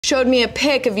showed me a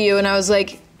pic of you, and I was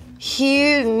like,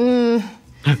 I'm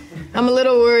a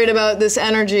little worried about this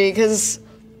energy, because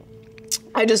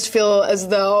I just feel as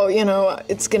though, you know,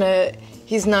 it's gonna,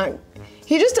 he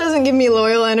just doesn't give me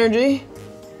loyal energy.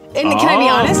 And can I be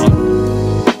honest?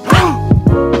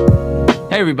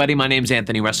 Hey everybody, my name's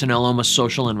Anthony Resinello. I'm a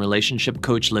social and relationship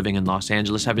coach living in Los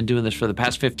Angeles. I've been doing this for the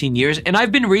past 15 years, and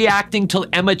I've been reacting to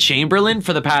Emma Chamberlain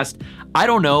for the past, I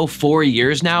don't know, 4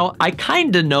 years now. I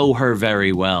kinda know her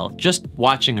very well, just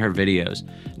watching her videos.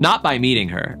 Not by meeting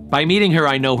her. By meeting her,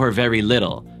 I know her very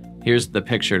little. Here's the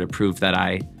picture to prove that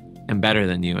I am better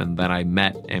than you and that I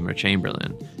met Emma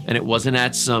Chamberlain. And it wasn't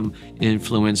at some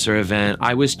influencer event.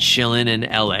 I was chilling in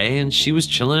LA and she was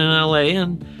chilling in LA,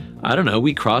 and I don't know,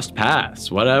 we crossed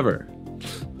paths, whatever.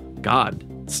 God,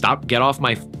 get off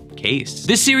my case.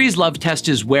 This series, Love Test,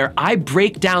 is where I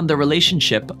break down the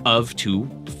relationship of two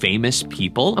famous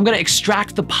people. I'm gonna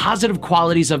extract the positive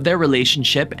qualities of their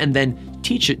relationship and then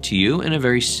teach it to you in a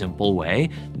very simple way.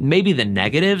 Maybe the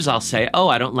negatives, I'll say, oh,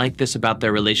 I don't like this about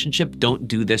their relationship. Don't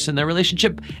do this in their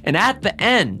relationship. And at the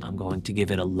end, I'm going to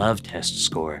give it a love test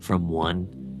score from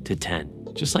 1 to 10.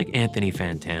 Just like Anthony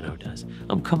Fantano does.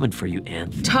 I'm coming for you,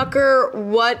 Anthony. Tucker,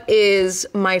 what is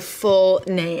my full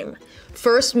name?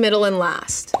 First, middle, and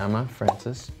last. Emma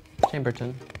Francis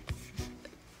Chamberlain.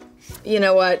 You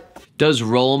know what? Does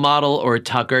role model or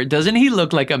Tucker, doesn't he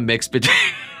look like a mix between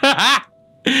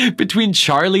between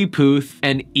Charlie Puth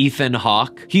and Ethan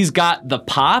Hawke? He's got the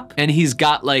pop and he's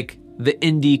got like the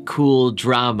indie cool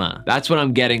drama. That's what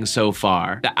I'm getting so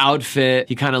far. The outfit,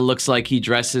 he kind of looks like he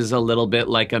dresses a little bit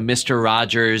like a Mr.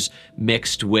 Rogers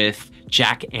mixed with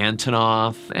Jack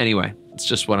Antonoff. Anyway, it's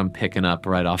just what I'm picking up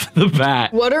right off the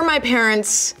bat. What are my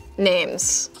parents'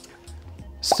 names?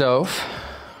 Soph.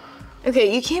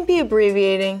 Okay, you can't be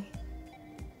abbreviating.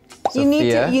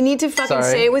 Sophia. You need to fucking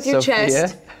say it with your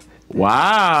chest.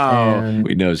 Wow. And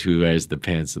we knows who wears the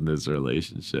pants in this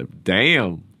relationship.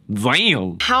 Damn.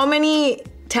 Damn. How many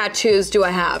tattoos do I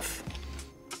have?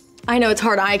 I know it's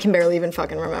hard. I can barely even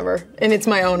fucking remember. And it's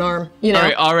my own arm, you know?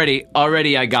 All right,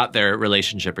 already I got their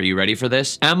relationship. Are you ready for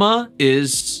this? Emma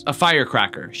is a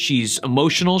firecracker. She's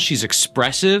emotional, she's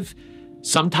expressive.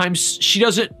 Sometimes she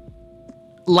doesn't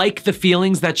like the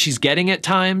feelings that she's getting at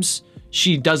times.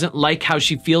 She doesn't like how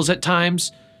she feels at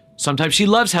times. Sometimes she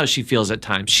loves how she feels at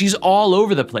times. She's all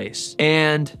over the place.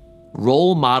 And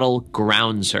role model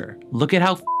grounds her. Look at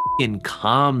how fucking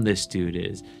calm this dude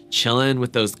is. Chilling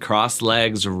with those crossed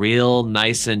legs, real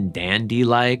nice and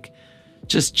dandy-like.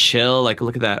 Just chill, like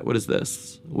look at that. What is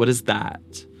this? What is that?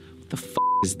 What the fuck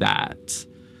is that?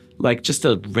 Like just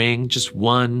a ring, just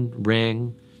one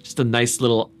ring. Just a nice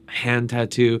little hand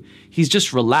tattoo. He's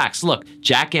just relaxed. Look,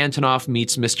 Jack Antonoff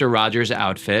meets Mr. Rogers'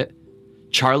 outfit.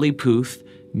 Charlie Puth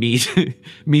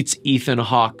meets Ethan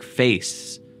Hawke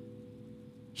face.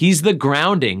 He's the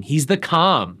grounding, he's the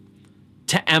calm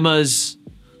to Emma's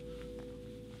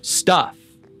stuff.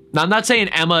 Now, I'm not saying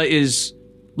Emma is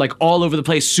like all over the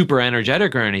place, super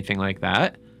energetic or anything like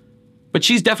that, but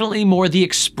she's definitely more the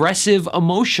expressive,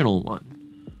 emotional one.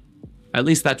 At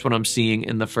least that's what I'm seeing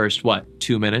in the first,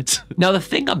 2 minutes? Now, the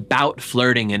thing about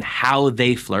flirting and how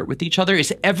they flirt with each other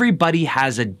is everybody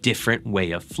has a different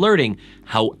way of flirting.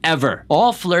 However,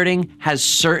 all flirting has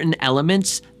certain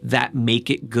elements that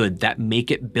make it good, that make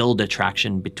it build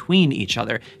attraction between each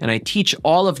other. And I teach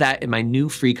all of that in my new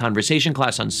free conversation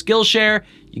class on Skillshare.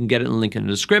 You can get it in the link in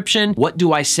the description. What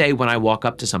do I say when I walk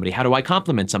up to somebody? How do I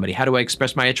compliment somebody? How do I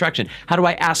express my attraction? How do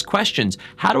I ask questions?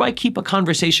 How do I keep a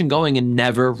conversation going and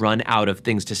never run out of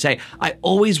things to say? I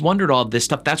always wondered all of this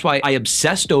stuff. That's why I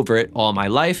obsessed over it all my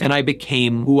life and I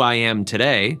became who I am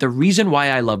today. The reason why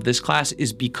I love this class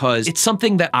is because it's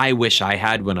something that I wish I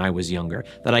had when I was younger,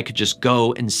 that I could just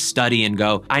go and study and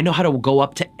go, I know how to go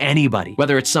up to anybody,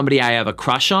 whether it's somebody I have a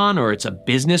crush on or it's a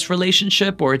business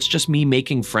relationship or it's just me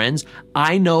making friends.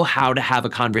 I know how to have a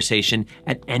conversation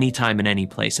at any time and any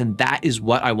place. And that is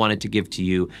what I wanted to give to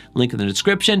you. Link in the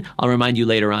description. I'll remind you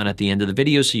later on at the end of the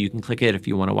video so you can click it if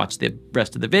you want to watch the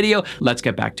rest of the video. Let's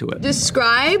get back to it.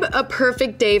 Describe a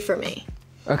perfect day for me.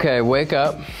 Okay, wake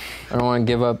up. I don't want to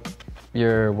give up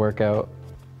your workout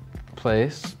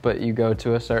place, but you go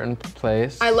to a certain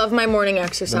place. I love my morning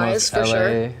exercise, for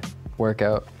sure.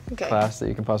 Workout class that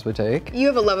you can possibly take. You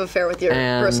have a love affair with your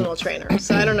personal trainer,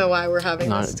 so I don't know why we're having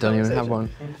this Don't even have one.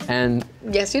 And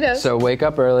yes, you do. So wake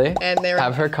up early, and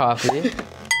have her coffee.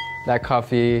 That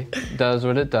coffee does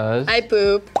what it does. I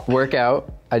poop. Work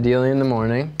out, ideally in the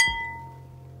morning.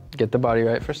 Get the body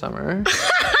right for summer.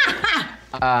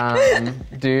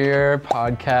 Do your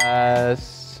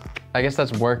podcast. I guess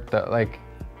that's work though, like,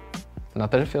 not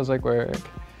that it feels like work,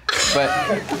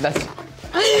 but that's...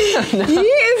 He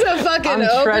is a fucking I'm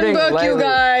open treading book, you lightly.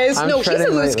 guys. I'm No, he's a treading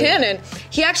loose lightly. cannon.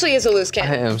 He actually is a loose I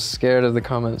cannon. am scared of the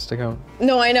comments to come.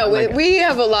 No, I know. We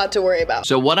have a lot to worry about.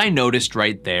 So what I noticed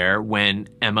right there when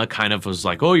Emma kind of was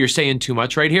like, oh, you're saying too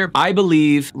much right here. I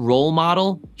believe role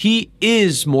model, he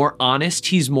is more honest.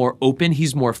 He's more open.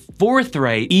 He's more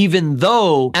forthright, even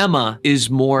though Emma is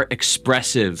more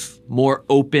expressive, more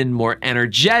open, more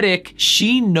energetic.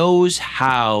 She knows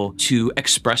how to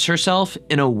express herself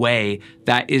in a way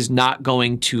that is not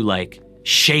going to like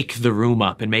shake the room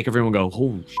up and make everyone go,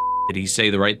 oh, did he say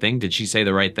the right thing? Did she say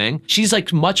the right thing? She's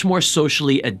like much more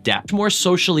socially adept, more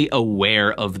socially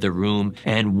aware of the room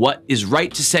and what is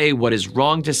right to say, what is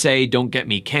wrong to say, don't get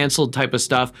me canceled type of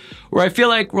stuff. Where I feel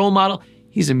like role model,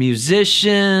 he's a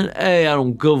musician, hey, I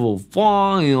don't give a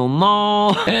fuck, you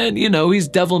know. And you know, he's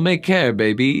devil may care,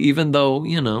 baby, even though,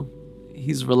 you know,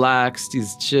 he's relaxed,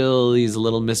 he's chill, he's a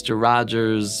little Mr.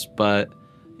 Rogers, but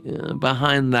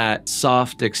behind that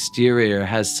soft exterior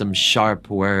has some sharp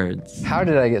words. How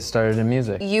did I get started in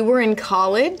music? You were in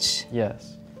college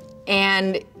Yes.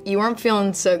 and you weren't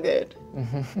feeling so good.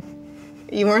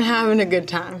 You weren't having a good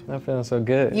time. Not feeling so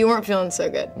good. You weren't feeling so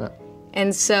good. No.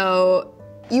 And so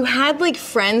you had like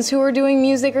friends who were doing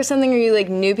music or something, or you like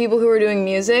knew people who were doing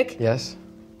music, Yes.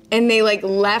 and they like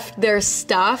left their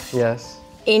stuff Yes.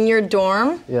 in your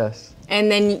dorm, Yes. and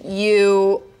then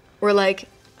you were like,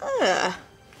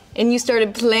 and you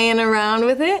started playing around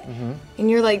with it, and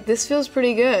you're like, this feels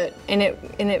pretty good, and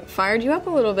it fired you up a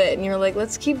little bit, and you're like,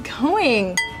 let's keep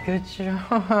going. Good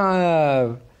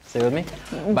job. Say it with me.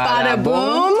 Bada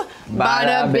boom,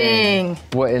 bada bing.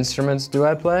 What instruments do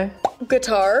I play?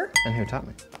 Guitar, And who taught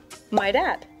me? my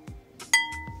dad.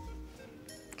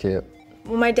 Cute.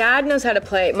 Well, my dad knows how to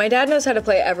play. My dad knows how to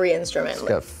play every instrument. He's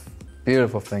got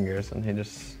beautiful fingers and he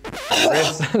just...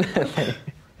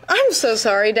 I'm so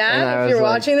sorry, And I Dad, if was you're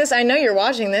like- watching this. I know you're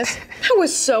watching this. That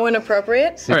was so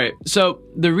inappropriate. All right, so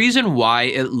the reason why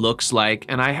it looks like,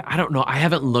 and I don't know, I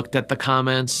haven't looked at the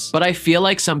comments, but I feel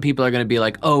like some people are gonna be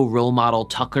like, oh, role model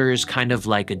Tucker's kind of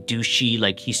like a douchey,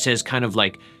 like he says kind of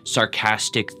like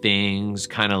sarcastic things,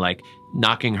 kind of like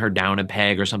knocking her down a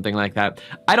peg or something like that.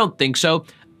 I don't think so.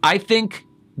 I think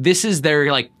this is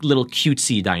their like little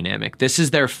cutesy dynamic. This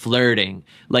is their flirting.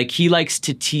 Like he likes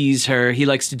to tease her. He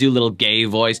likes to do a little gay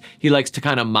voice. He likes to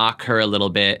kind of mock her a little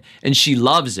bit and she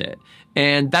loves it.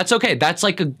 And that's okay. That's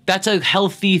a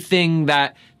healthy thing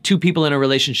that two people in a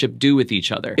relationship do with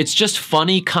each other. It's just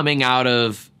funny coming out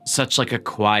of such like a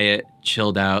quiet,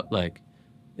 chilled out, like,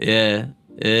 yeah,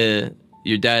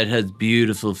 your dad has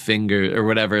beautiful fingers or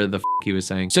whatever the f he was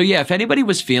saying. So yeah, if anybody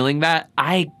was feeling that,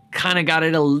 I kind of got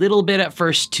it a little bit at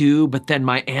first too, but then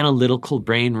my analytical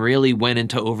brain really went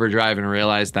into overdrive and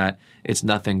realized that it's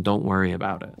nothing, don't worry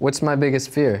about it. What's my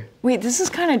biggest fear? Wait, this is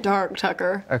kind of dark,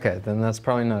 Tucker. Okay, then that's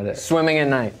probably not it. Swimming at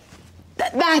night.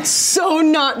 That's so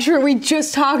not true. We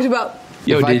just talked about...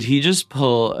 Yo, If I- did he just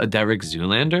pull a Derek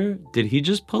Zoolander? Did he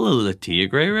just pull a Latia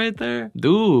Gray right there?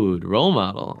 Dude, role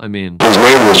model. I mean,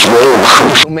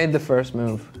 Who made the first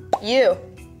move? You.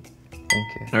 Thank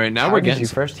you. all right, now How we're did getting... you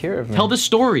first hear of me? Tell the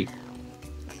story.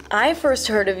 I first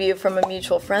heard of you from a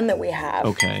mutual friend that we have.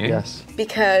 Okay. Yes.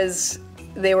 Because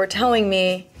they were telling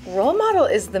me, role model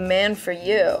is the man for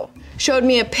you. Showed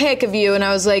me a pic of you and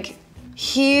I was like,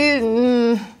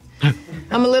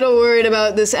 I'm a little worried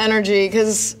about this energy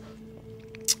because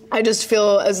I just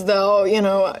feel as though, you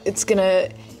know, he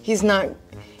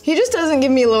just doesn't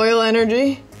give me loyal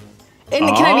energy. And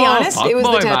can I be honest? It was the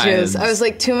fuckboy tattoos. vibes. I was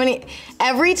like,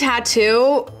 every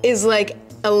tattoo is like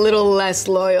a little less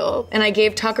loyal. And I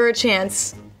gave Tucker a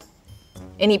chance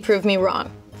and he proved me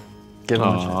wrong. Give him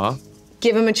a Aw. chance.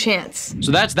 Give him a chance.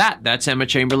 So that's that. That's Emma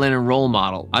Chamberlain and role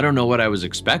model. I don't know what I was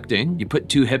expecting. You put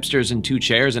two hipsters in two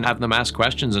chairs and have them ask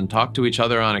questions and talk to each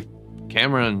other on a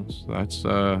camera, and that's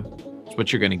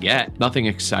what you're gonna get. Nothing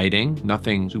exciting,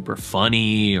 nothing super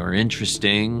funny or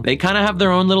interesting. They kind of have their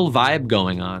own little vibe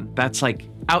going on. That's like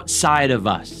outside of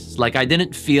us. Like I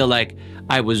didn't feel like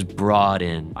I was brought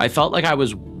in. I felt like I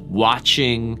was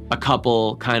watching a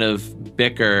couple kind of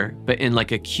bicker, but in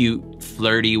like a cute,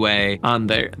 flirty way on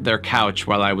their couch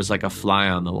while I was like a fly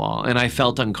on the wall. And I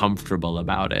felt uncomfortable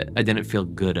about it. I didn't feel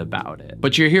good about it.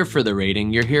 But you're here for the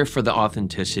rating. You're here for the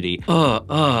authenticity.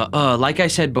 Like I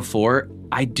said before,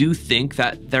 I do think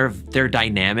that their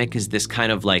dynamic is this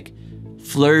kind of like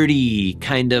flirty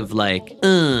kind of like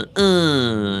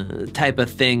type of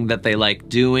thing that they like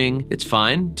doing. It's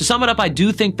fine. To sum it up, I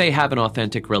do think they have an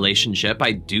authentic relationship.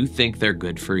 I do think they're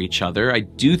good for each other. I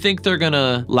do think they're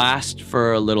gonna last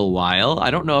for a little while.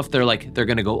 I don't know if they're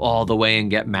gonna go all the way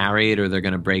and get married, or they're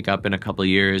gonna break up in a couple of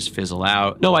years, fizzle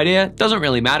out. No idea. Doesn't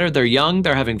really matter. They're young,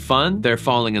 they're having fun, they're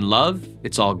falling in love.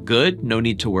 It's all good. No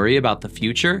need to worry about the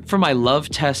future. For my love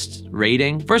test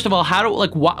rating, first of all,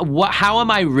 how am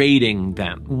I rating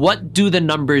them? What do the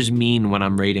numbers mean when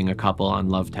I'm rating a couple on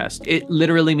love test? It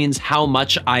literally means how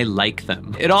much I like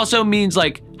them. It also means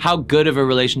like how good of a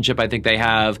relationship I think they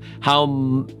have,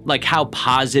 how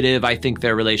positive I think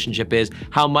their relationship is,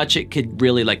 how much it could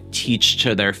really like teach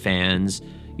to their fans,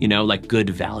 you know, like good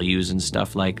values and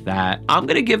stuff like that. I'm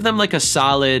gonna give them like a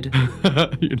solid,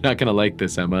 you're not gonna like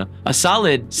this, Emma, a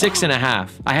solid 6.5.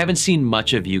 I haven't seen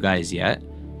much of you guys yet.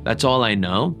 That's all I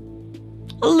know.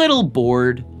 A little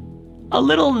bored, a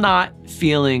little not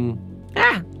feeling,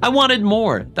 I wanted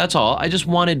more. That's all. I just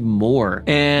wanted more.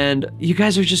 And you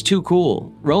guys are just too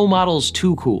cool. Role model's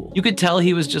too cool. You could tell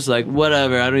he was just like,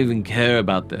 whatever, I don't even care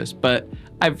about this. But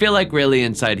I feel like really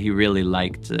inside he really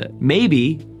liked it.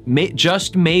 Maybe,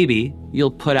 just maybe,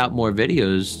 you'll put out more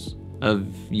videos of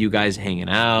you guys hanging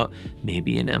out,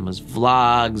 maybe in Emma's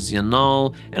vlogs, you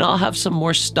know, and I'll have some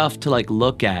more stuff to like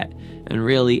look at and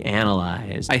really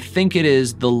analyze. I think it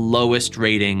is the lowest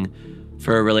rating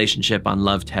for a relationship on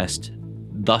Love Test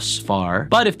thus far.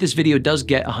 But if this video does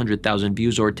get 100,000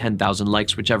 views or 10,000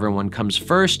 likes, whichever one comes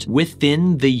first,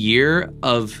 within the year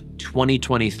of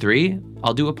 2023,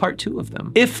 I'll do a part 2 of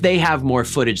them, if they have more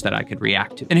footage that I could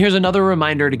react to. And here's another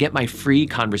reminder to get my free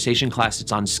conversation class.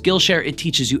 It's on Skillshare. It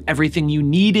teaches you everything you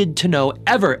needed to know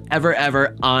ever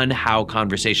on how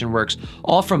conversation works.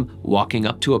 All from walking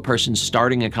up to a person,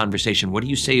 starting a conversation. What do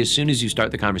you say as soon as you start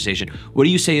the conversation? What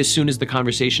do you say as soon as the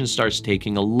conversation starts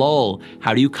taking a lull?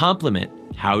 How do you compliment?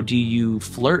 How do you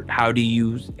flirt? How do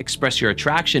you express your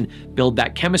attraction? Build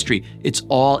that chemistry. It's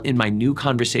all in my new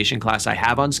conversation class I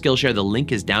have on Skillshare. The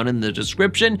link is down in the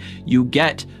description. You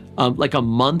get like a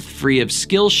month free of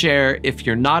Skillshare if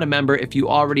you're not a member. If you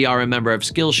already are a member of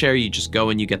Skillshare, you just go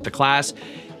and you get the class.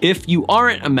 If you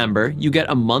aren't a member, you get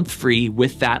a month free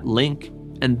with that link.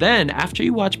 And then after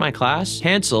you watch my class,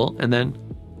 cancel, and then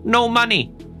no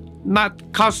money.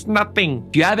 Not cost nothing.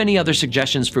 If you have any other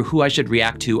suggestions for who I should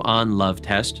react to on Love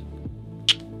Test,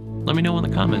 let me know in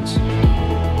the comments.